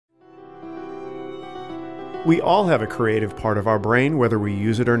We all have a creative part of our brain, whether we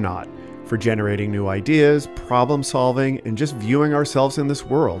use it or not, for generating new ideas, problem solving, and just viewing ourselves in this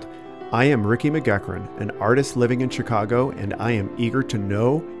world. I am Ricky McGuckran, an artist living in Chicago, and I am eager to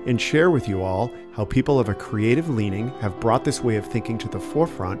know and share with you all how people of a creative leaning have brought this way of thinking to the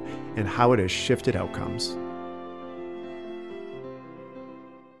forefront and how it has shifted outcomes.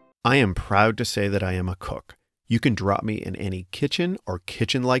 I am proud to say that I am a cook. You can drop me in any kitchen or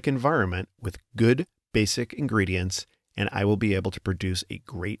kitchen-like environment with good, basic ingredients, and I will be able to produce a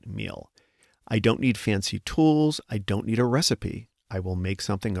great meal. I don't need fancy tools. I don't need a recipe. I will make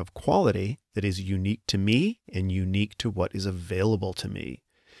something of quality that is unique to me and unique to what is available to me.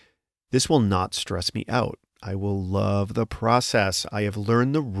 This will not stress me out. I will love the process. I have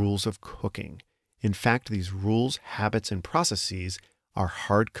learned the rules of cooking. In fact, these rules, habits, and processes are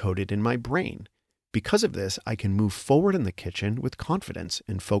hard-coded in my brain. Because of this, I can move forward in the kitchen with confidence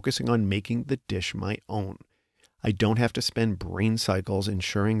and focusing on making the dish my own. I don't have to spend brain cycles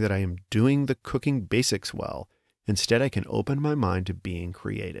ensuring that I am doing the cooking basics well. Instead, I can open my mind to being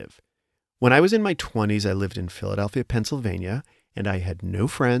creative. When I was in my 20s, I lived in Philadelphia, Pennsylvania, and I had no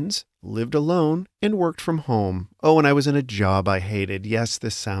friends, lived alone, and worked from home. Oh, and I was in a job I hated. Yes,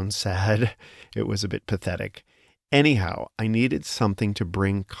 this sounds sad. It was a bit pathetic. Anyhow, I needed something to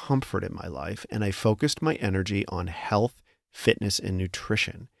bring comfort in my life, and I focused my energy on health, fitness, and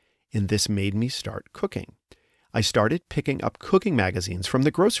nutrition. And this made me start cooking. I started picking up cooking magazines from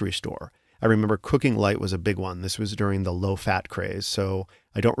the grocery store. I remember Cooking Light was a big one. This was during the low-fat craze, so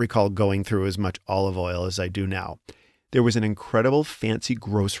I don't recall going through as much olive oil as I do now. There was an incredible fancy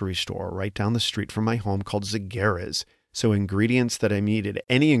grocery store right down the street from my home called Zagara's. So ingredients that I needed,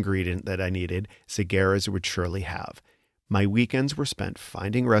 any ingredient that I needed, Zagara's would surely have. My weekends were spent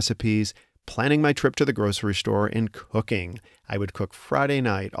finding recipes, planning my trip to the grocery store, and cooking. I would cook Friday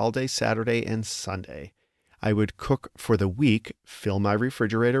night, all day Saturday and Sunday. I would cook for the week, fill my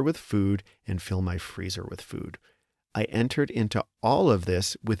refrigerator with food, and fill my freezer with food. I entered into all of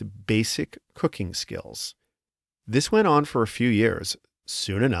this with basic cooking skills. This went on for a few years.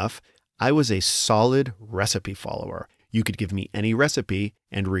 Soon enough, I was a solid recipe follower. You could give me any recipe,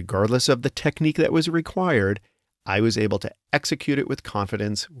 and regardless of the technique that was required, I was able to execute it with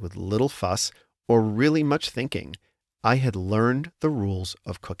confidence, with little fuss, or really much thinking. I had learned the rules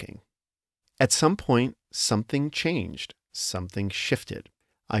of cooking. At some point, something changed, something shifted.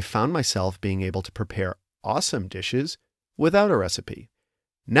 I found myself being able to prepare awesome dishes without a recipe.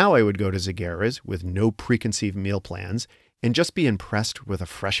 Now I would go to Zagara's with no preconceived meal plans and just be impressed with a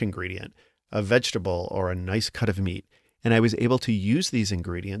fresh ingredient, a vegetable, or a nice cut of meat. And I was able to use these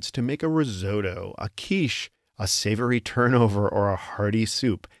ingredients to make a risotto, a quiche, a savory turnover, or a hearty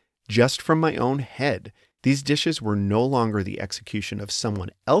soup, just from my own head. These dishes were no longer the execution of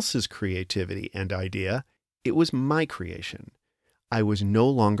someone else's creativity and idea. It was my creation. I was no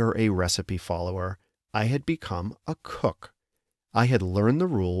longer a recipe follower. I had become a cook. I had learned the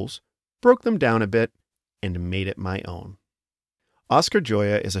rules, broke them down a bit, and made it my own. Oscar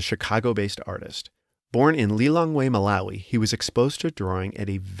Joya is a Chicago-based artist. Born in Lilongwe, Malawi, he was exposed to drawing at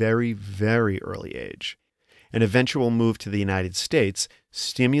a very, very early age. An eventual move to the United States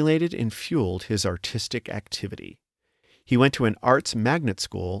stimulated and fueled his artistic activity. He went to an arts magnet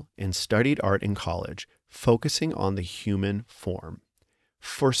school and studied art in college, focusing on the human form.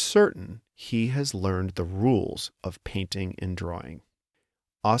 For certain, he has learned the rules of painting and drawing.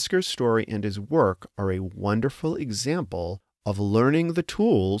 Oscar's story and his work are a wonderful example of learning the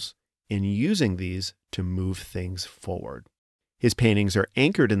tools and using these to move things forward. His paintings are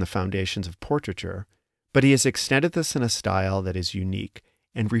anchored in the foundations of portraiture, but he has extended this in a style that is unique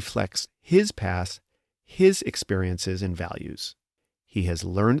and reflects his past, his experiences, and values. He has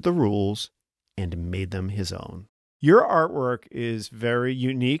learned the rules and made them his own. Your artwork is very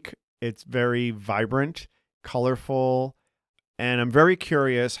unique. It's very vibrant, colorful, and I'm very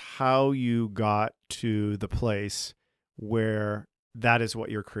curious how you got to the place where that is what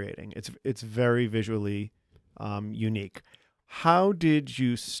you're creating. It's very visually unique. How did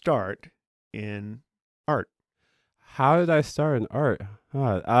you start in art? How did I start in art?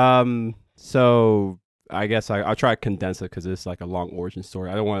 So I guess I'll try to condense it because it's like a long origin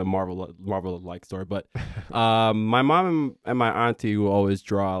story. I don't want a Marvel-like story, but my mom and my auntie will always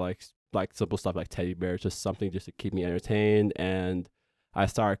draw like simple stuff like teddy bears, just something just to keep me entertained. And I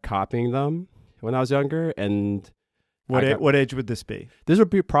started copying them when I was younger. And What age would this be? This would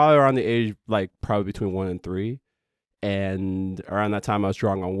be probably around the age, like probably between 1 and 3. And around that time, I was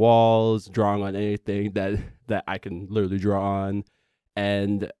drawing on walls, drawing on anything that I can literally draw on.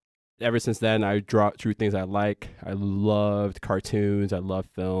 And ever since then, I drew things I like. I loved cartoons. I loved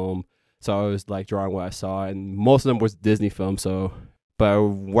film. So I was like drawing what I saw, and most of them was Disney films. So, but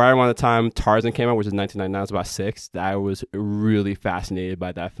right around the time Tarzan came out, which is 1999, I was about 6. I was really fascinated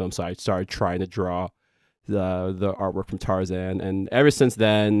by that film, so I started trying to draw the artwork from Tarzan, and ever since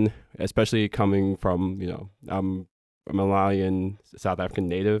then, especially coming from, you know, I'm a Malawian South African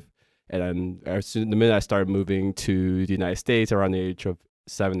native, and then the minute I started moving to the United States around the age of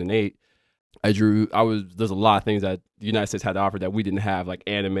 7 and 8, there's a lot of things that the United States had to offer that we didn't have, like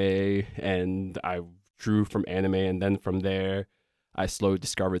anime, and I drew from anime, and then from there I slowly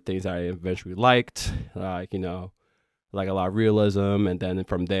discovered things I eventually liked, like, you know, like a lot of realism, and then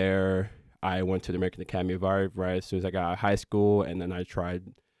from there I went to the American Academy of Art right as soon as I got out of high school, and then I tried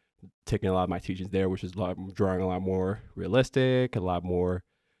taking a lot of my teachings there, which is drawing a lot more realistic, a lot more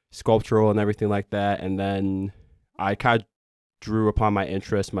sculptural and everything like that. And then I kind of drew upon my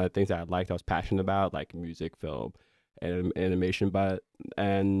interests, my things that I liked, I was passionate about, like music, film, and animation.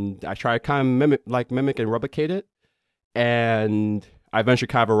 And I tried to kind of mimic and replicate it. And I eventually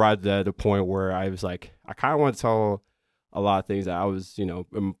kind of arrived at the point where I was like, I kind of want to tell a lot of things that I was, you know,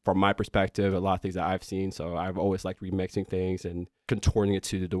 from my perspective, a lot of things that I've seen. So I've always liked remixing things and contorting it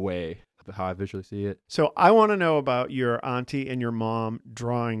to the way how I visually see it. So I want to know about your auntie and your mom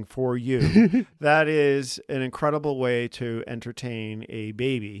drawing for you. That is an incredible way to entertain a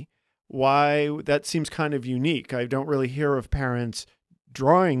baby. Why? That seems kind of unique. I don't really hear of parents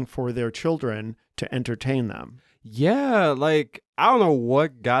drawing for their children to entertain them. Yeah, like, I don't know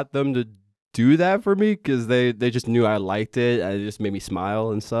what got them to do that for me, because they just knew I liked it, and it just made me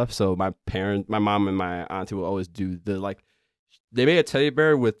smile and stuff. So my mom and my auntie will always do they made a teddy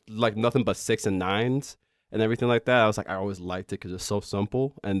bear with like nothing but 6 and 9s and everything like that. I was like, I always liked it because it's so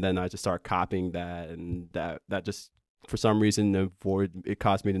simple, and then I just started copying that, and that just for some reason it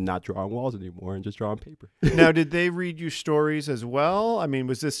caused me to not draw on walls anymore and just draw on paper. Now, did they read you stories as well? I mean,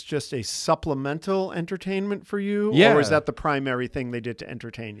 was this just a supplemental entertainment for you? Yeah. Or is that the primary thing they did to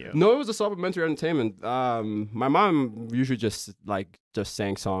entertain you? No, it was a supplementary entertainment. My mom usually just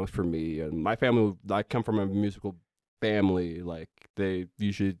sang songs for me, and my family, I come from a musical family. Like, they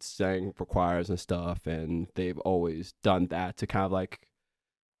usually sang for choirs and stuff, and they've always done that to kind of like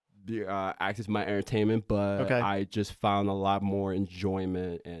act as my entertainment, but okay. I just found a lot more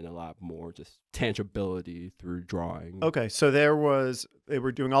enjoyment and a lot more just tangibility through drawing. Okay, so they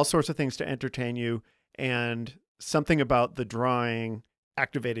were doing all sorts of things to entertain you, and something about the drawing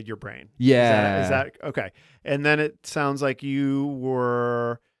activated your brain. Yeah. Is that okay? And then it sounds like you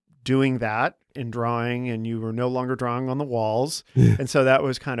were doing that in drawing, and you were no longer drawing on the walls. And so that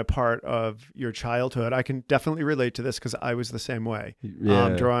was kind of part of your childhood. I can definitely relate to this because I was the same way.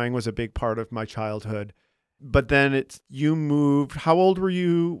 Yeah. Drawing was a big part of my childhood. But then you moved. How old were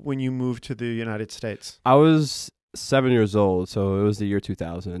you when you moved to the United States? I was 7 years old, so it was the year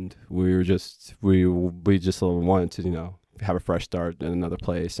 2000. We just wanted to, you know, have a fresh start in another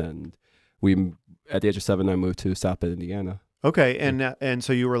place, and at the age of 7, I moved to South Bend, Indiana. Okay, and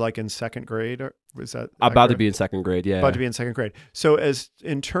so you were like in second grade, or was that about to be in second grade? Yeah, about to be in second grade. So, as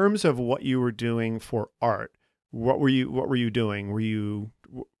in terms of what you were doing for art, what were you doing? Were you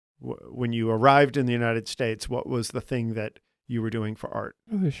when you arrived in the United States? What was the thing that you were doing for art?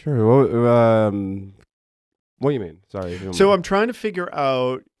 Oh, sure. Well, what do you mean? Sorry. So I'm trying to figure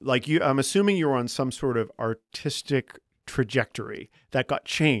out, like, I'm assuming you were on some sort of artistic trajectory that got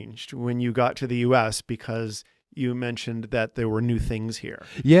changed when you got to the U.S. because you mentioned that there were new things here.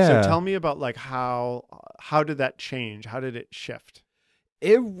 Yeah. So tell me about, like, how did that change? How did it shift?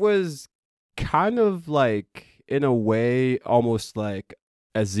 It was kind of like, in a way, almost like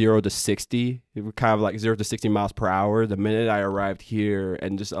a 0 to 60. It was kind of like 0 to 60 miles per hour. The minute I arrived here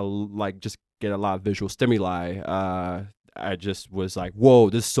and just get a lot of visual stimuli, I just was like, whoa,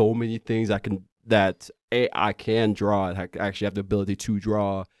 there's so many things I can draw. I actually have the ability to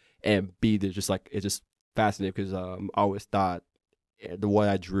draw, and B, it's just fascinating because I always thought what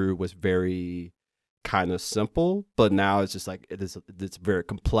I drew was very kind of simple, but now it's just like it's very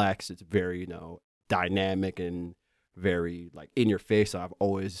complex. It's very, you know, dynamic and very like in your face. So I've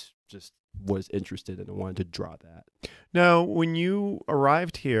always just was interested and wanted to draw that. Now, when you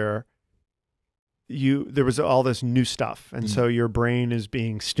arrived here, there was all this new stuff, and so your brain is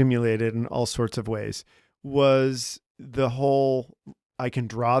being stimulated in all sorts of ways. Was the whole I can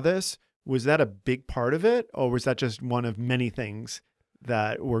draw this, was that a big part of it, or was that just one of many things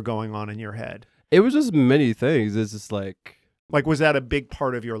that were going on in your head? It was just many things. It's just like was that a big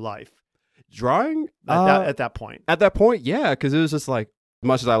part of your life? Drawing? At that point? At that point, yeah, because it was just like, as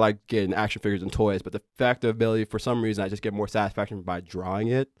much as I like getting action figures and toys, but the fact of ability, for some reason, I just get more satisfaction by drawing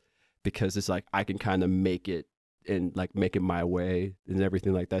it, because it's like I can kind of make it and like make it my way and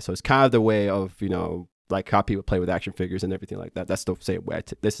everything like that. So it's kind of the way of, you know, like how people play with action figures and everything like that. That's the same way.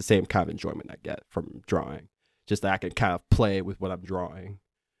 That's the same kind of enjoyment I get from drawing. Just that I can kind of play with what I'm drawing.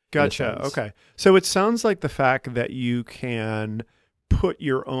 Gotcha. Okay. So it sounds like the fact that you can put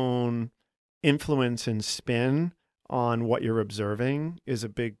your own influence and spin on what you're observing is a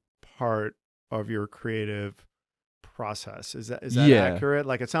big part of your creative process. Is that accurate?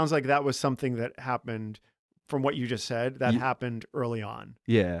 Like, it sounds like that was something that happened from what you just said, that happened early on.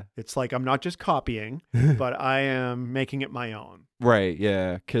 Yeah. It's like, I'm not just copying, but I am making it my own. Right.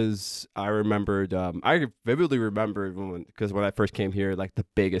 Yeah. Because I remembered, I vividly remembered because when I first came here, like the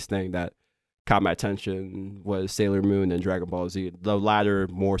biggest thing that caught my attention was Sailor Moon and Dragon Ball Z. The latter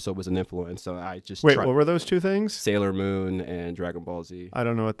more so was an influence. So I just Wait, what were those two things? Sailor Moon and Dragon Ball Z. I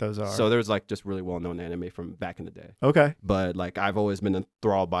don't know what those are. So there's like just really well-known anime from back in the day. Okay. But like I've always been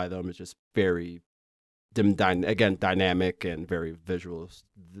enthralled by them. It's just very, again, dynamic and very visual,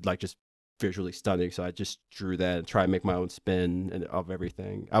 like just visually stunning. So I just drew that and try to make my own spin of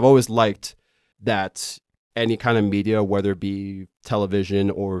everything. I've always liked that any kind of media, whether it be television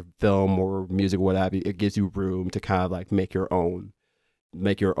or film or music, what have you, it gives you room to kind of like make your own,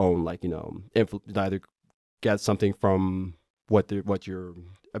 like, you know, either get something from what you're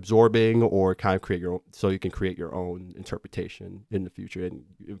absorbing or kind of create your own, so you can create your own interpretation in the future. And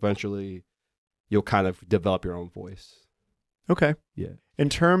eventually you'll kind of develop your own voice. Okay. Yeah. In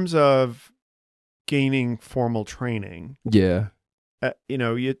terms of gaining formal training, yeah, you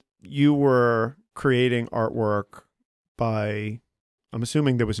know, you were creating artwork by, I'm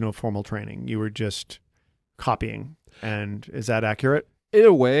assuming there was no formal training. You were just copying. And is that accurate? In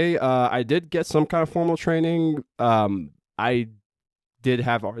a way, I did get some kind of formal training. I did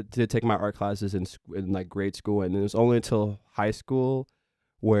take my art classes in like grade school, and it was only until high school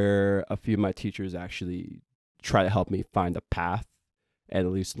where a few of my teachers actually try to help me find a path and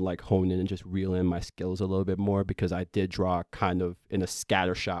at least like hone in and just reel in my skills a little bit more, because I did draw kind of in a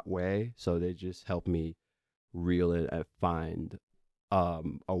scattershot way. So they just helped me reel in and find a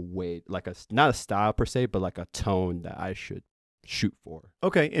way, like not a style per se, but like a tone that I should shoot for.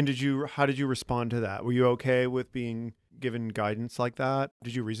 Okay. And how did you respond to that? Were you okay with being given guidance like that?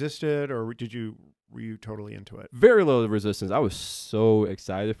 Did you resist it, or were you totally into it? Very little resistance. I was so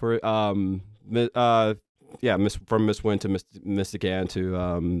excited for it. Yeah, from Miss Wynn to Miss DeGan to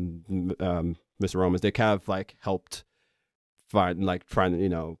Mr. Romans, they kind of like helped find, like, trying to, you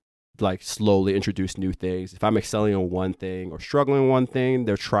know, like slowly introduce new things. If I'm excelling on one thing or struggling on one thing,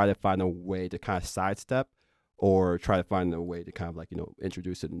 they're trying to find a way to kind of sidestep or try to find a way to kind of like, you know,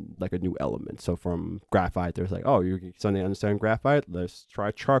 introduce it in like a new element. So from graphite, there's like, oh, you're suddenly understanding graphite, let's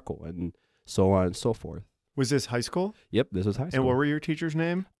try charcoal, and so on and so forth. Was this high school? Yep, this was high school. And what were your teacher's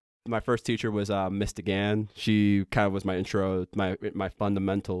name? My first teacher was Miss DeGan. She kind of was my intro, my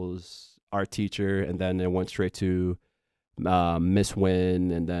fundamentals art teacher, and then it went straight to Miss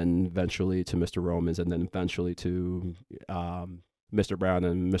Wynn, and then eventually to Mr. Romans, and then eventually to Mr. Brown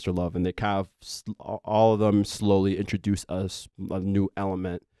and Mr. Love. And they kind of, all of them slowly introduced us a new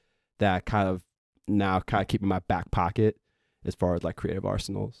element that kind of keep in my back pocket as far as like creative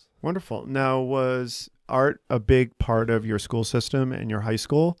arsenals. Wonderful. Now, was art a big part of your school system and your high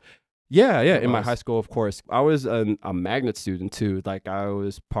school? Yeah. In my high school, of course. I was a magnet student too. Like, I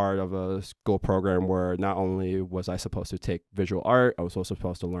was part of a school program where not only was I supposed to take visual art, I was also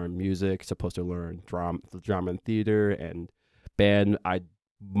supposed to learn music, supposed to learn drama and theater and band.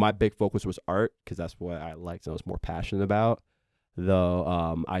 My big focus was art because that's what I liked and I was more passionate about.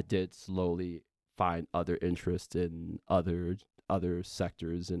 Though I did slowly find other interests in other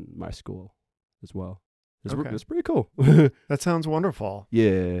sectors in my school as well. It's pretty cool. That sounds wonderful.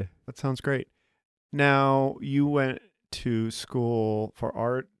 Yeah. That sounds great. Now, you went to school for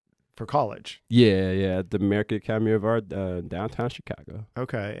art for college. Yeah. The American Academy of Art, downtown Chicago.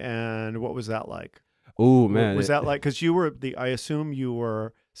 Okay. And what was that like? Oh, man. Was that like, because I assume you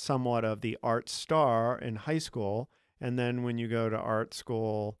were somewhat of the art star in high school. And then when you go to art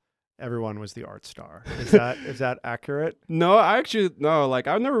school, everyone was the art star. Is that accurate? No, like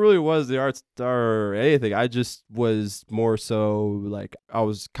I never really was the art star or anything. I just was more so like I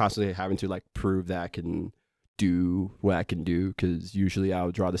was constantly having to like prove that I can do what I can do, because usually I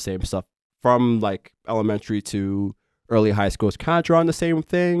would draw the same stuff from like elementary to early high school. It's kind of drawing the same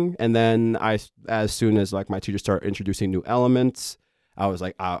thing, and then as soon as like my teacher started introducing new elements, I was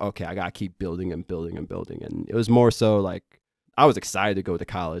like, okay, I gotta keep building and building and building. And it was more so like I was excited to go to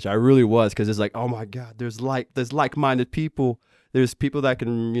college. I really was, because it's like, oh my God, there's like-minded people. There's people that I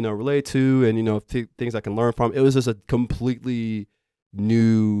can, you know, relate to, and, you know, things I can learn from. It was just a completely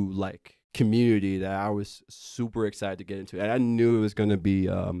new like community that I was super excited to get into, and I knew it was going to be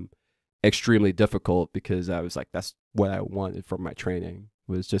extremely difficult because I was like, that's what I wanted from my training,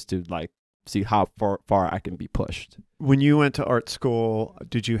 was just to like see how far I can be pushed. When you went to art school,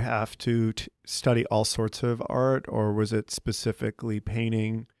 did you have to study all sorts of art, or was it specifically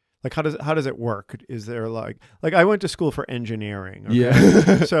painting? Like, how does it work? Is there like I went to school for engineering. Okay?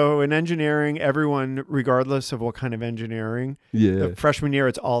 Yeah. So in engineering, everyone, regardless of what kind of engineering, the freshman year,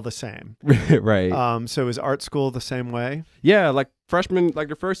 it's all the same. Right. So is art school the same way? Yeah, like freshman, like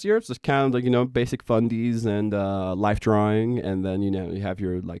the first year, it's just kind of like, you know, basic fundies and life drawing, and then, you know, you have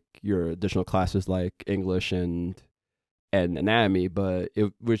your additional classes like English and anatomy,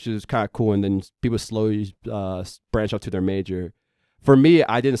 which is kind of cool. And then people slowly branch out to their major. For me,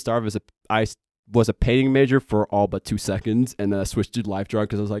 I didn't start I was a painting major for all but 2 seconds, and then I switched to life drawing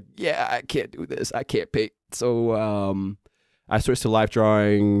because I was like, yeah, I can't do this. I can't paint. So I switched to life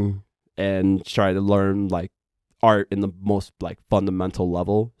drawing and tried to learn like art in the most like fundamental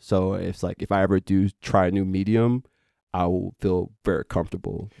level. So it's like if I ever do try a new medium, I will feel very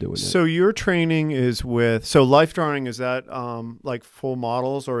comfortable doing it. So your training is so life drawing, is that like full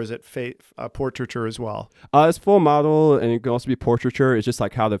models, or is it portraiture as well? It's full model, and it can also be portraiture. It's just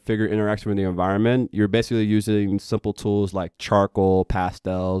like how the figure interacts with the environment. You're basically using simple tools like charcoal,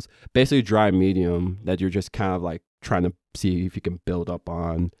 pastels, basically dry medium that you're just kind of like trying to see if you can build up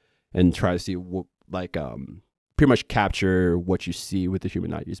on and try to see what, like pretty much capture what you see with the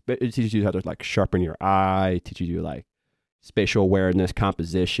human eye. It teaches you how to like sharpen your eye, it teaches you like spatial awareness,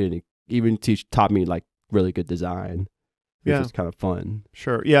 composition. It even taught me like really good design, which is kind of fun.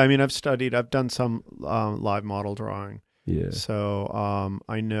 Sure. Yeah. I mean, I've done some live model drawing. Yeah. So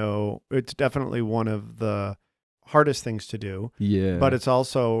I know it's definitely one of the hardest things to do. Yeah. But it's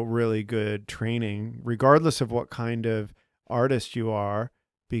also really good training, regardless of what kind of artist you are,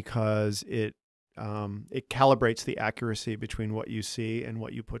 because it calibrates the accuracy between what you see and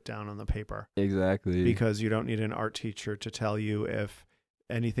what you put down on the paper. Exactly. Because you don't need an art teacher to tell you if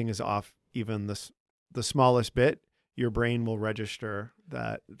anything is off, even the smallest bit. Your brain will register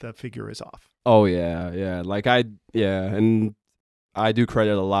that the figure is off. Oh yeah, yeah. And I do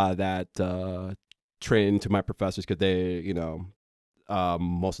credit a lot of that training to my professors, because they, you know,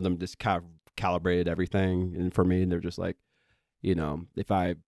 most of them just kind of calibrated everything, and for me, they're just like, you know,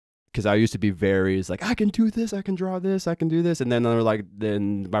 because I used to be it's like, I can do this, I can draw this, I can do this, and then they're like,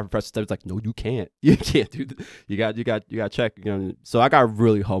 then my professor was like, no, you can't do this. You got to check, you know. So I got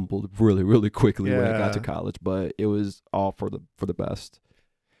really humbled really quickly when I got to college, but it was all for the best.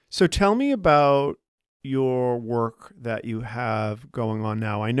 So tell me about your work that you have going on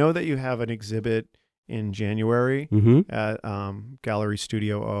now. I know that you have an exhibit in January at Gallery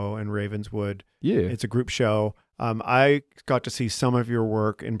Studio O in Ravenswood. Yeah, it's a group show. I got to see some of your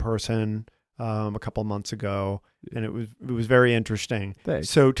work in person a couple months ago, and it was very interesting. Thanks.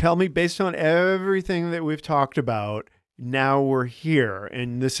 So tell me, based on everything that we've talked about, now we're here,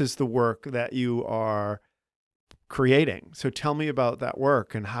 and this is the work that you are creating. So tell me about that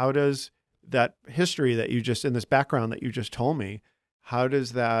work, and how does that history that you just, in this background that you just told me, how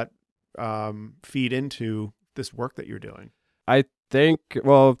does that feed into this work that you're doing? I think,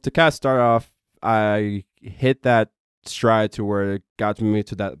 well, to kind of start off, I hit that stride to where it got me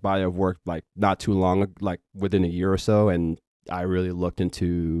to that body of work like not too long, like within a year or so, and I really looked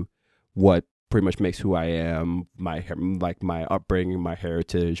into what pretty much makes who I am, my upbringing, my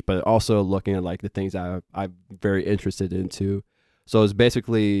heritage, but also looking at like the things I'm very interested into. So it's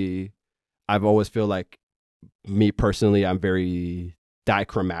basically, I've always feel like, me personally, I'm very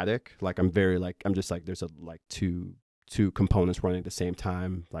dichromatic. Like I'm just like, there's two components running at the same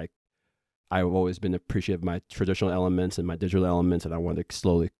time. Like I've always been appreciative of my traditional elements and my digital elements, and I want to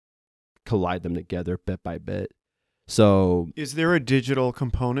slowly collide them together bit by bit. So is there a digital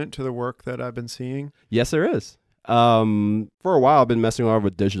component to the work that I've been seeing? Yes, there is. For a while, I've been messing around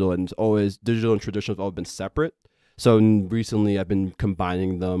with digital, and digital and traditional have always been separate. So recently, I've been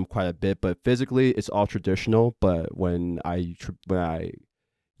combining them quite a bit, but physically, it's all traditional. But when I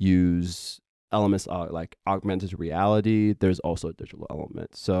use elements like augmented reality, there's also a digital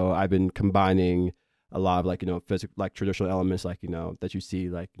element. So I've been combining a lot of like, you know, physical, like traditional elements, like, you know, that you see,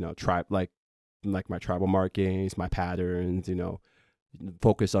 like, you know, like my tribal markings, my patterns, you know,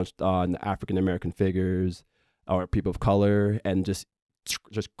 focus on African American figures or people of color, and just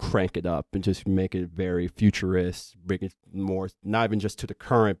crank it up and just make it very futurist, bring it more, not even just to the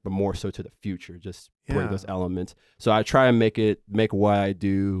current, but more so to the future. Just bring those elements. So I try and make what I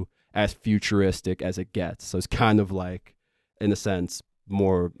do as futuristic as it gets. So it's kind of like, in a sense,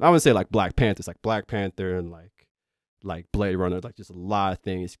 more, I wouldn't say like Black Panther. It's like Black Panther and like Blade Runner, like just a lot of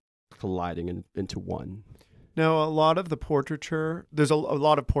things colliding into one. Now, a lot of the portraiture, there's a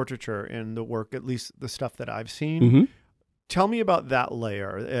lot of portraiture in the work, at least the stuff that I've seen. Mm-hmm. Tell me about that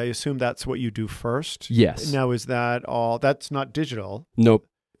layer. I assume that's what you do first. Yes. Now, is that all? That's not digital. Nope.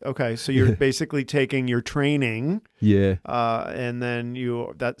 Okay, so you're basically taking your training, Yeah. and then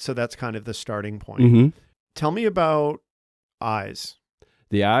so that's kind of the starting point. Mm-hmm. Tell me about eyes.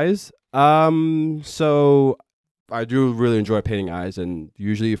 The eyes. So I do really enjoy painting eyes, and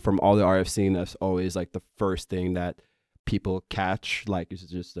usually from all the art I've seen, that's always like the first thing that people catch. Like it's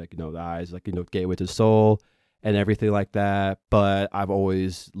just like the eyes, like gateway to the soul and everything like that. But I've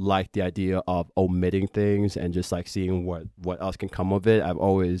always liked the idea of omitting things and just like seeing what else can come of it. I've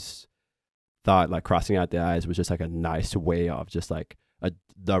always thought like crossing out the eyes was just like a nice way of just like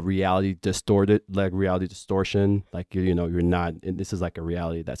the reality distortion. Like you're not, and this is like a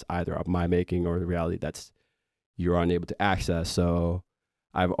reality that's either of my making or the reality that's you're unable to access. So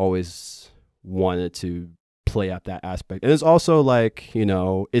I've always wanted to play up that aspect. And it's also like,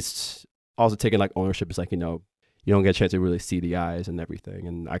 it's also taking like ownership. It's like, you don't get a chance to really see the eyes and everything.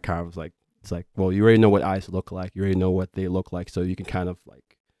 And I kind of was like, it's like, well, you already know what eyes look like. You already know what they look like. So you can kind of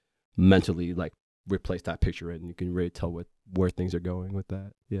like mentally like replace that picture and you can really tell where things are going with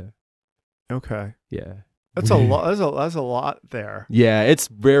that. Yeah. Okay. Yeah. That's a lot. That's a lot there. Yeah, it's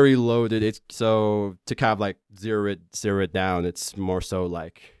very loaded. It's so to kind of like zero it down. It's more so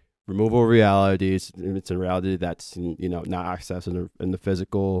like removal of reality. It's a reality that's not accessed in the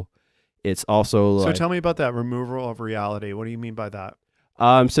physical. It's also So like, tell me about that removal of reality. What do you mean by that?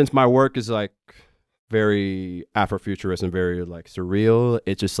 Since my work is like very Afrofuturist and very like surreal,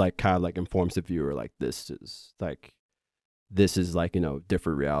 it just like kind of like informs the viewer like this is like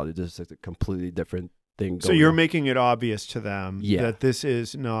different reality. This is like a completely different thing. So you're making it obvious to them that this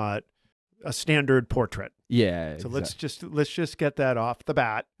is not a standard portrait. Yeah. So let's just get that off the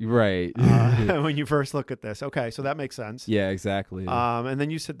bat. Right. When you first look at this. Okay, so that makes sense. Yeah, exactly. And then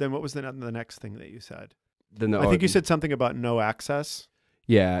you said, what was the next thing that you said? I think you said something about no access.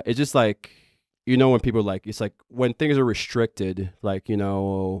 Yeah, it's just like, when people like, it's like when things are restricted, like,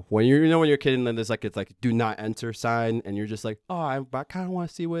 when you're a kid and then there's like, it's like do not enter sign and you're just like, oh, I kind of want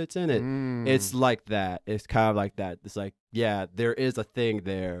to see what's in it. It's like that. It's kind of like that. It's like, yeah, there is a thing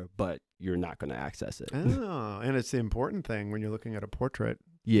there, but you're not going to access it. Oh, and it's the important thing when you're looking at a portrait.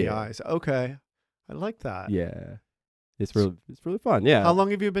 Yeah. The eyes. Okay. I like that. Yeah. It's really fun. Yeah. How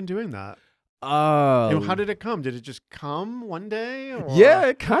long have you been doing that? How did it come? Did it just come one day? Or? Yeah,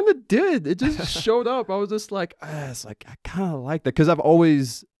 it kind of did. It just showed up. I was just like, it's like I kind of like that because I've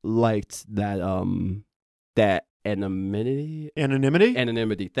always liked that that anonymity.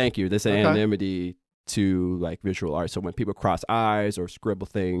 Thank you. This anonymity to like visual art. So when people cross eyes or scribble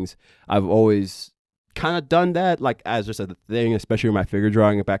things, I've always kind of done that, like as just a thing, especially with my figure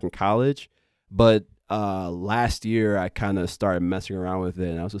drawing back in college. But last year I kind of started messing around with it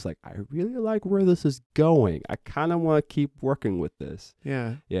and I was just like, I really like where this is going. I kind of want to keep working with this.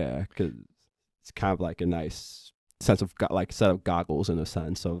 Yeah because it's kind of like a nice sense of like set of goggles in a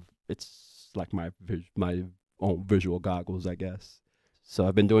sense of it's like my own visual goggles, I guess. So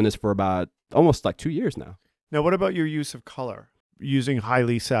I've been doing this for about almost like 2 years now. Now what about your use of color? Using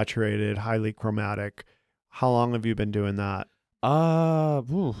highly saturated, highly chromatic, how long have you been doing that?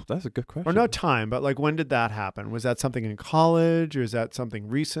 That's a good question. Or not time, but like when did that happen? Was that something in college or is that something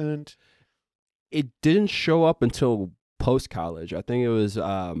recent? It didn't show up until post-college. I think it was,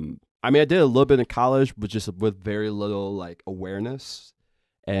 I did a little bit in college, but just with very little like awareness.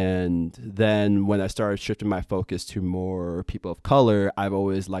 And then when I started shifting my focus to more people of color, I've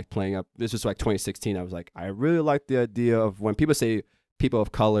always liked playing up. This was like 2016. I was like, I really like the idea of when people say people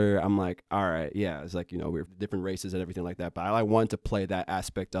of color, I'm like, all right, yeah, it's like, we're different races and everything like that. But I wanted to play that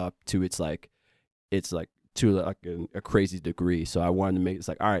aspect up to it's like to like a crazy degree. So I wanted to make it's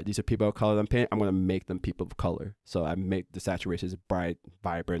like, all right, these are people of color I'm painting. I'm going to make them people of color. So I make the saturations bright,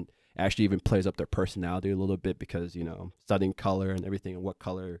 vibrant. It actually even plays up their personality a little bit because, studying color and everything and what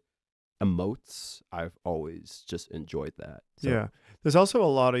color emotes, I've always just enjoyed that. So. Yeah. There's also a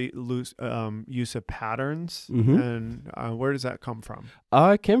lot of use of patterns. And where does that come from?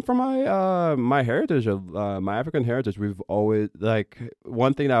 It came from my heritage of my African heritage. We've always like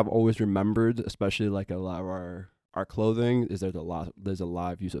one thing that I've always remembered, especially like a lot of our clothing, is there's a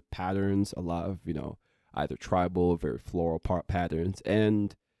lot of use of patterns, a lot of either tribal or very floral patterns.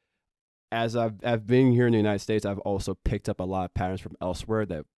 And as I've been here in the United States, I've also picked up a lot of patterns from elsewhere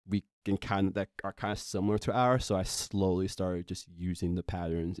that we can that are kind of similar to ours. So I slowly started just using the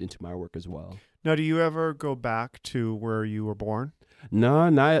patterns into my work as well. Now, do you ever go back to where you were born? No,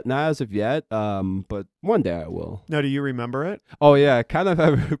 not as of yet. But one day I will. Now, do you remember it? Oh yeah, I kind of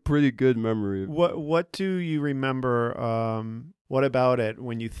have a pretty good memory. What do you remember? What about it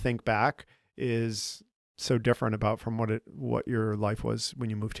when you think back is so different about from what your life was when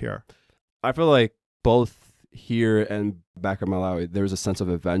you moved here? I feel like both here and back in Malawi, there's a sense of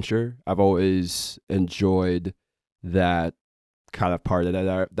adventure. I've always enjoyed that kind of part of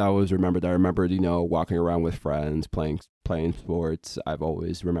that. I always remembered. I remembered, walking around with friends, playing sports. I've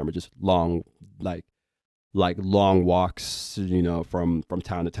always remembered just long, like long walks, from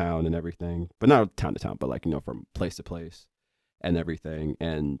town to town and everything. But not town to town, but like, from place to place and everything.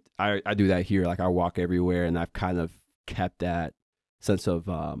 And I do that here. Like I walk everywhere, and I've kind of kept that sense of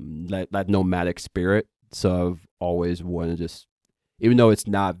that nomadic spirit. So I've always wanted to just, even though it's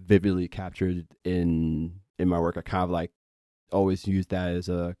not vividly captured in my work, I kind of like always use that as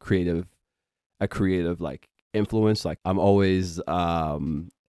a creative like influence. Like I'm always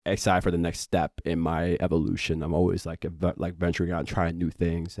excited for the next step in my evolution. I'm always like venturing out, trying new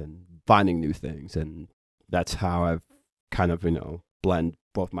things and finding new things, and that's how I've kind of blend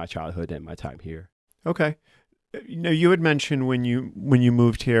both my childhood and my time here. Okay. You had mentioned when you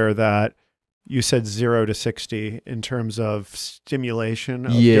moved here that you said 0 to 60 in terms of stimulation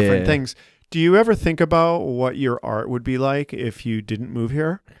of different things. Do you ever think about what your art would be like if you didn't move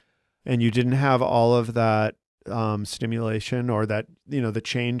here and you didn't have all of that stimulation, or that, the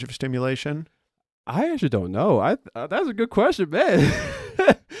change of stimulation? I actually don't know. That's a good question, man.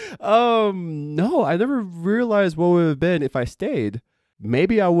 No, I never realized what would have been if I stayed.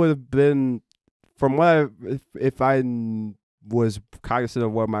 Maybe I would have been, from what if I was cognizant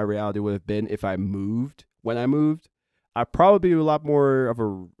of what my reality would have been if I moved. When I moved, I'd probably be a lot more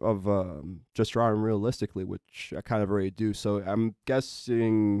of just drawing realistically, which I kind of already do. So I'm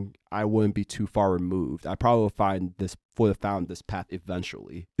guessing I wouldn't be too far removed. I probably would have found this path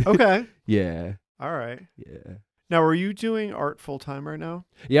eventually. Okay. Yeah. All right. Yeah. Now, are you doing art full time right now?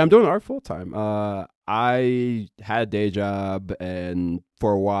 Yeah, I'm doing art full time. I had a day job and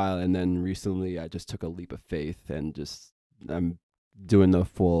for a while, and then recently I just took a leap of faith and I'm doing the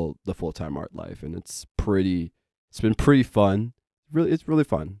full time art life, and it's been pretty fun. It's really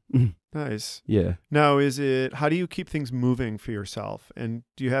fun. Nice. Yeah. Now, how do you keep things moving for yourself? And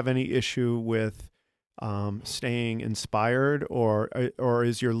do you have any issue with staying inspired, or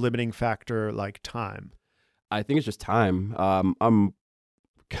is your limiting factor like time? I think it's just time. I'm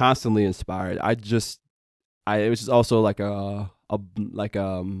constantly inspired. It was just also like a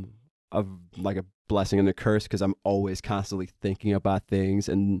blessing and a curse, because I'm always constantly thinking about things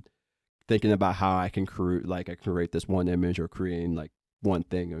and thinking about how I can create this one image or creating like one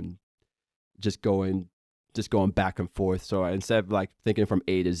thing, and just going back and forth. So instead of like thinking from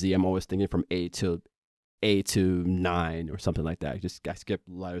A to Z, I'm always thinking from A to 9 or something like that. I skip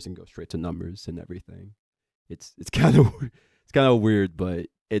letters and go straight to numbers and everything. It's kind of weird, but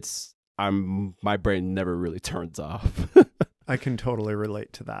my brain never really turns off. I can totally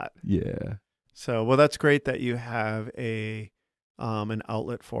relate to that. Yeah. So, well, that's great that you have an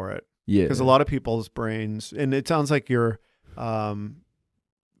outlet for it. Yeah. Because a lot of people's brains, and it sounds like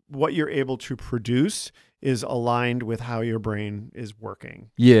what you're able to produce is aligned with how your brain is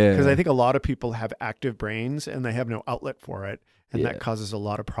working. Yeah. Because I think a lot of people have active brains and they have no outlet for it, and that causes a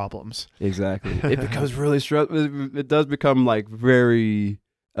lot of problems. Exactly. It becomes really stressful. It does become like very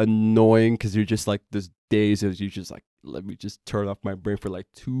annoying, because you're just like, there's days of you just like, let me just turn off my brain for like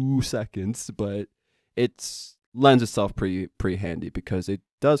 2 seconds. But it's lends itself pretty handy, because it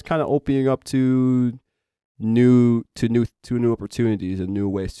does kind of open you up to new opportunities and new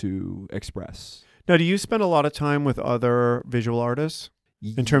ways to express. Now, do you spend a lot of time with other visual artists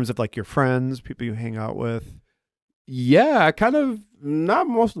in terms of like your friends, people you hang out with? Yeah, I kind of not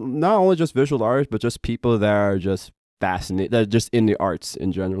only just visual artists, but just people that are just fascinated, that are just in the arts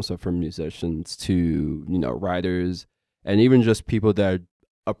in general. So from musicians to writers, and even just people that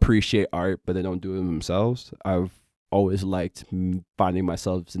appreciate art but they don't do it themselves. I've always liked finding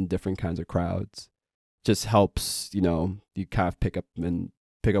myself in different kinds of crowds. Just helps, you kind of pick up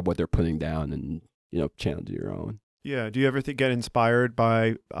what they're putting down and channel to your own. Yeah. Do you ever get inspired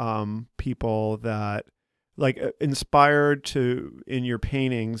by people that inspired in your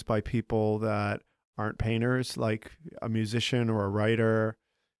paintings by people that aren't painters, like a musician or a writer?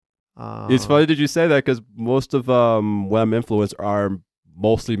 It's funny that you say that, because most of what I'm influenced are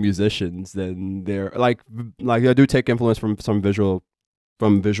mostly musicians. Then they're like I do take influence from some visual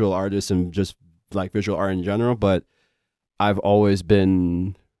artists and just like visual art in general, but I've always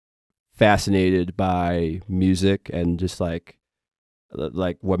been fascinated by music and just like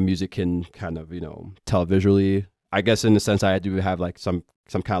what music can kind of tell visually. I guess in a sense I do have like some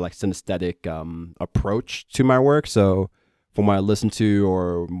kind of like synesthetic approach to my work. So from what I listen to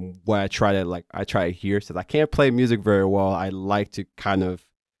or what I try to hear, since I can't play music very well, I like to kind of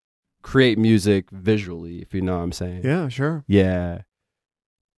create music visually, if you know what I'm saying. Yeah, sure. Yeah.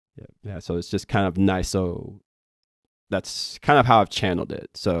 Yeah. So it's just kind of nice. So that's kind of how I've channeled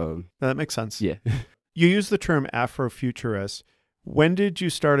it. So That makes sense. yeah. You use the term Afrofuturist. When did you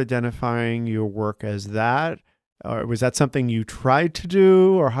start identifying your work as that? Or was that something you tried to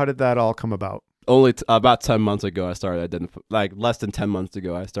do, or how did that all come about? Only about 10 months ago, I started like less than 10 months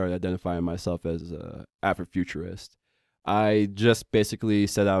ago, I started identifying myself as a Afrofuturist. I just basically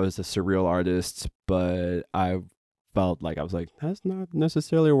said I was a surreal artist, but I felt like I was like, that's not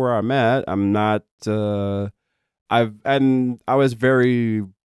necessarily where I'm at. I'm not. I was very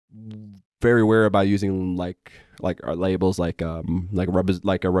aware about using like our labels like a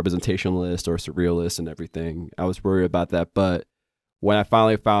representationalist or surrealist and everything. I was worried about that, but when I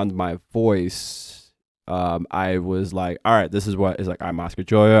finally found my voice, I was like, all right, this is what is like. I'm Oscar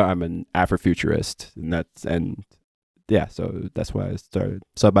Joya. I'm an Afrofuturist, and yeah, so that's why I started.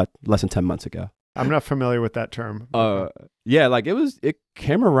 So about less than 10 months ago. I'm not familiar with that term. Yeah, like it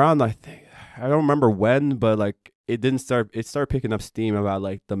came around. I think I don't remember when, but like it started picking up steam about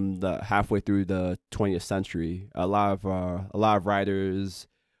like the halfway through the 20th century. A lot of writers,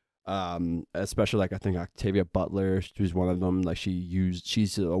 especially like I think Octavia Butler, who's one of them. Like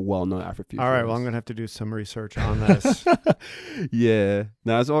she's a well-known Afrofuturist. All right, well, I'm gonna have to do some research on this. Yeah,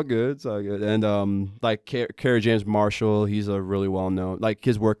 no, it's all good. It's all good. And like Kerry James Marshall, he's a really well-known. Like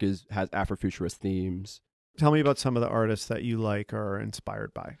his work has Afrofuturist themes. Tell me about some of the artists that you like or are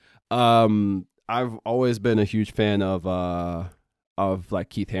inspired by. I've always been a huge fan of like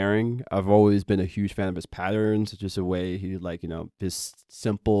Keith Haring. I've always been a huge fan of his patterns, just the way he like, his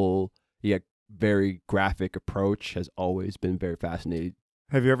simple yet very graphic approach has always been very fascinating.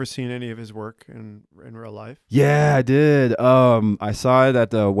 Have you ever seen any of his work in real life? Yeah, I did. I saw it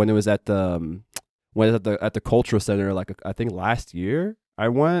at when it was at the Cultural Center, like I think last year. I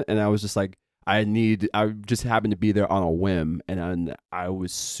went and I was just like, I just happened to be there on a whim, and I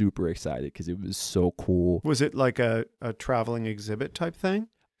was super excited because it was so cool. Was it like a traveling exhibit type thing?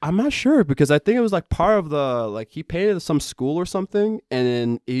 I'm not sure, because I think it was like part of like he painted at some school or something, and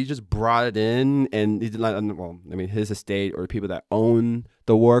then he just brought it in, and he did like, well, I mean, his estate or people that own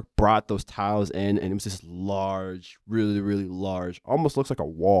the work brought those tiles in, and it was this large, really, really large, almost looks like a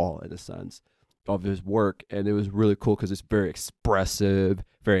wall in a sense of his work. And it was really cool because it's very expressive,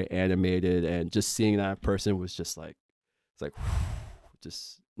 very animated, and just seeing that in person was just like, it's like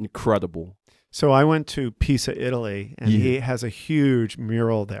just incredible. So I went to Pisa, Italy, and he has a huge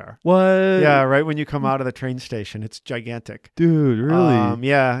mural there. What? Yeah, right when you come out of the train station, it's gigantic. Dude, really?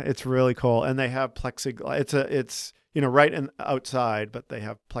 Yeah, it's really cool. And they have plexiglass. It's right outside, but they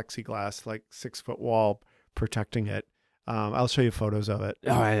have plexiglass, like 6-foot wall protecting it. I'll show you photos of it.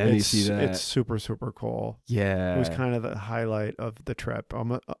 Oh, I didn't see that. It's super, super cool. Yeah. It was kind of the highlight of the trip.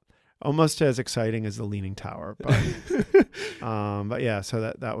 Almost as exciting as the Leaning Tower, but yeah,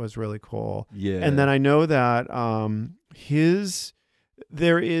 so that was really cool. Yeah. And then I know that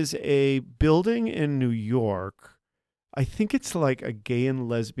there is a building in New York. I think it's like a gay and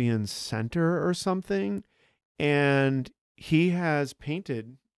lesbian center or something, and he has a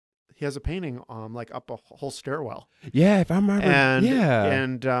painting like up a whole stairwell. Yeah, if I remember.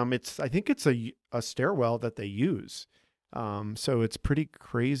 And I think it's a stairwell that they use. So it's pretty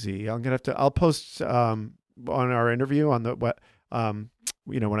crazy. I'll post on our interview on the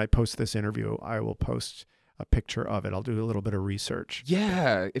when I post this interview, I will post a picture of it. I'll do a little bit of research.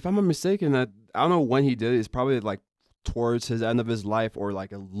 Yeah, if I'm not mistaken, I don't know when he did it. It's probably like towards his end of his life, or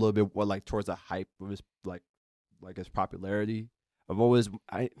like a little bit like towards the hype of his like his popularity.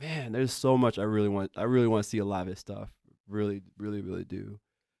 There's so much I really want to see a lot of his stuff. Really, really, really do.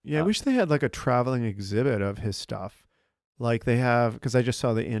 Yeah, I wish they had like a traveling exhibit of his stuff. Like they have, because I just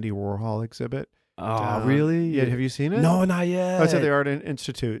saw the Andy Warhol exhibit. Oh, really? Yeah, have you seen it? No, not yet. Oh, it's at the Art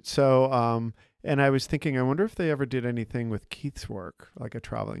Institute. So, and I was thinking, I wonder if they ever did anything with Keith's work, like a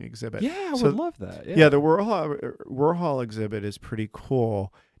traveling exhibit. Yeah, I would love that. Yeah, the Warhol exhibit is pretty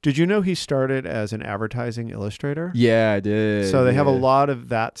cool. Did you know he started as an advertising illustrator? Yeah, I did. So they have a lot of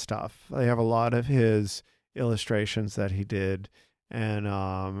that stuff. They have a lot of his illustrations that he did.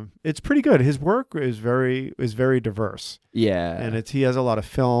 And it's pretty good. His work is very diverse. Yeah. And he has a lot of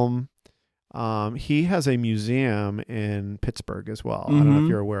film. He has a museum in Pittsburgh as well. I don't know if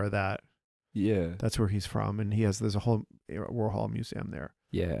you're aware of that. Yeah. That's where he's from. And there's a whole Warhol museum there.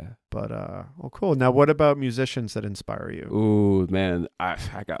 Yeah. But well, cool. Now, what about musicians that inspire you? Ooh, man, I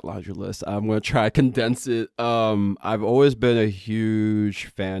got a laundry list. I'm gonna try to condense it. I've always been a huge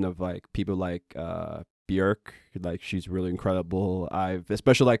fan of like people like Björk. Like she's really incredible. I've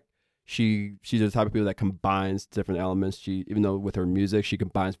especially like she's the type of people that combines different elements. She even though with her music she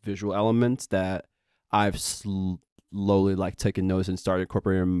combines visual elements that I've slowly like taken notice and started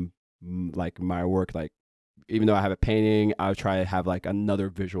incorporating like my work. Like even though I have a painting, I'll try to have like another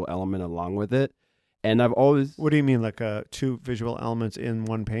visual element along with it. And I've always What do you mean, like two visual elements in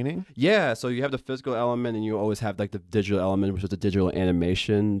one painting? yeah, so you have the physical element and you always have like the digital element, which is the digital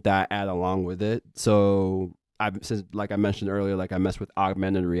animation that I add along with it. So since like I mentioned earlier, like I mess with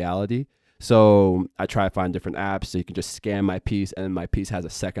augmented reality. So I try to find different apps so you can just scan my piece and my piece has a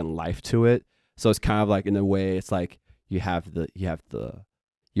second life to it. So it's kind of like in a way it's like you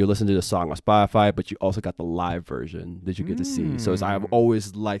listen to the song on Spotify, but you also got the live version that you get to see. So I've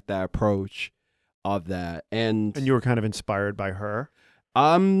always liked that approach of that. And you were kind of inspired by her?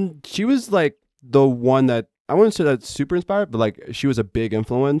 she was like the one that I wouldn't say that's super inspired, but like she was a big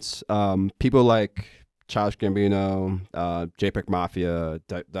influence. People like Childish Gambino, JPEG Mafia,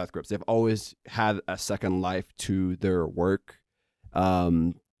 Death Grips, they've always had a second life to their work.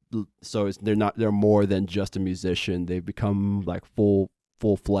 So they're more than just a musician. They've become like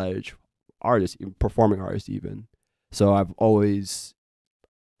full-fledged artists, performing artists even. So I've always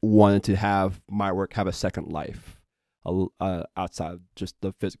wanted to have my work have a second life outside just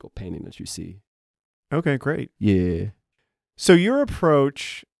the physical painting that you see. Okay, great. Yeah. So your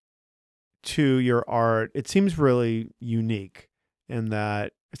approach to your art, it seems really unique in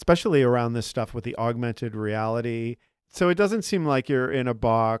that, especially around this stuff with the augmented reality. So it doesn't seem like you're in a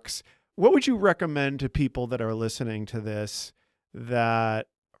box. What would you recommend to people that are listening to this that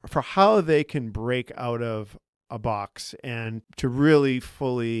for how they can break out of a box and to really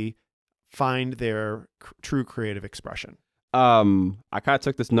fully find their true creative expression? I kind of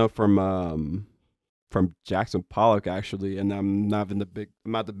took this note from Jackson Pollock actually, and I'm not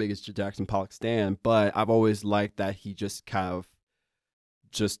the biggest Jackson Pollock stan, but I've always liked that he just kind of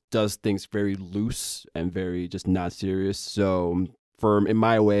just does things very loose and very just not serious. So in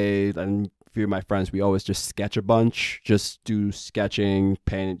my way, and a few of my friends, we always just sketch a bunch, just do sketching,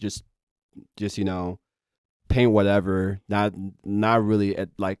 paint, just paint whatever, not really at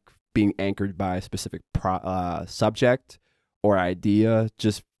like being anchored by a specific subject or idea.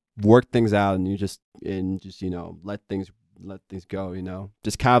 Just work things out and just let things go.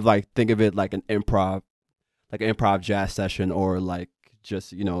 Just kind of like think of it like an improv jazz session or like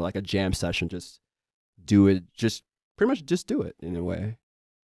just like a jam session. Just do it. Just pretty much just do it in a way.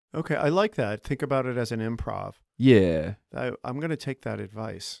 Okay, I like that. Think about it as an improv. Yeah. I'm going to take that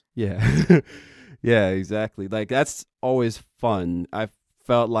advice. Yeah. Yeah, exactly. Like that's always fun. I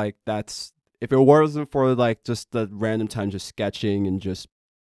felt like that's if it wasn't for like just the random time just sketching and just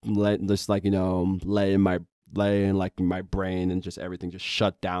letting my brain and just everything just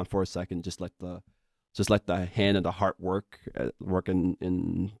shut down for a second, just let the hand and the heart work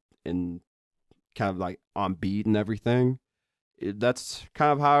in kind of like on beat and everything. That's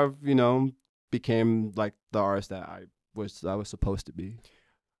kind of how I've became like the artist that I was supposed to be.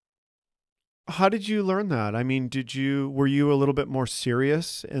 How did you learn that? I mean, were you a little bit more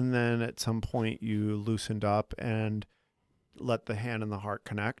serious and then at some point you loosened up and let the hand and the heart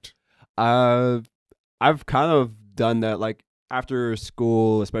connect? I've kind of done that. Like after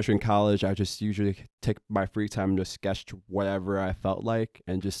school, especially in college, I just usually take my free time to sketch whatever I felt like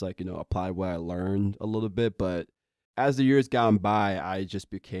and just like, apply what I learned a little bit. But as the years gone by, I was just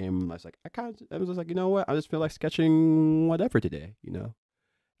like, you know what? I just feel like sketching whatever today,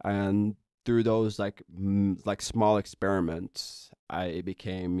 and through those like small experiments,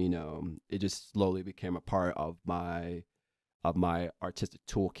 it just slowly became a part of my artistic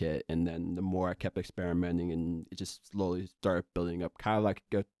toolkit. And then the more I kept experimenting, and it just slowly started building up, kind of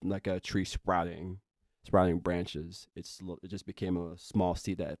like a tree sprouting branches. It just became a small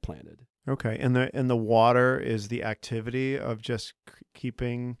seed that I planted. Okay, and the water is the activity of just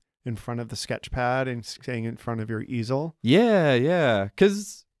keeping in front of the sketch pad and staying in front of your easel. Yeah,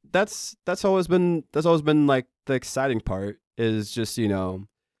 because that's always been like the exciting part is just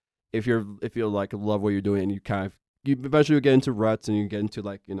if you like love what you're doing and you eventually get into ruts and you get into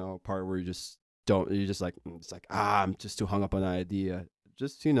like a part where you're just like I'm just too hung up on that idea.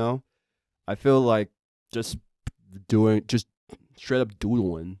 Just I feel like just straight up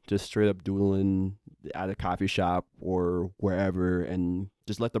doodling at a coffee shop or wherever, and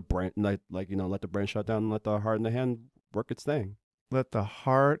just let the brain let the brain shut down and let the heart and the hand work its thing. Let the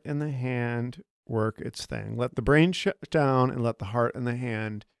heart and the hand work its thing. Let the brain shut down and let the heart and the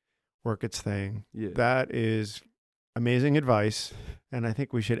hand work its thing. Yeah. That is amazing advice. And I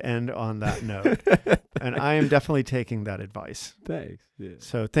think we should end on that note. And I am definitely taking that advice. Thanks. Yeah.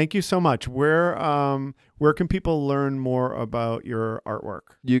 So thank you so much. Where can people learn more about your artwork?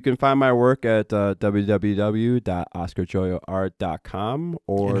 You can find my work at www.oscarjoyoart.com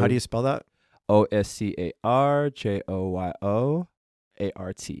or And how do you spell that?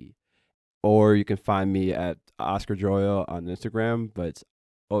 OSCARJOYOART. Or you can find me at Oscar Joyo on Instagram, but it's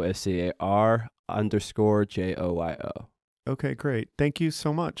OSCAR_JOYO. Okay, great. Thank you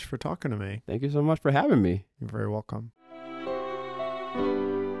so much for talking to me. Thank you so much for having me. You're very welcome.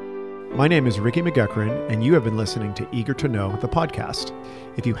 My name is Ricky McGuckran, and you have been listening to Eager to Know, the podcast.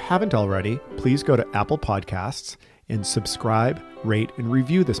 If you haven't already, please go to Apple Podcasts and subscribe, rate, and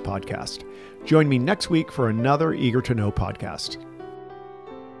review this podcast. Join me next week for another Eager to Know podcast.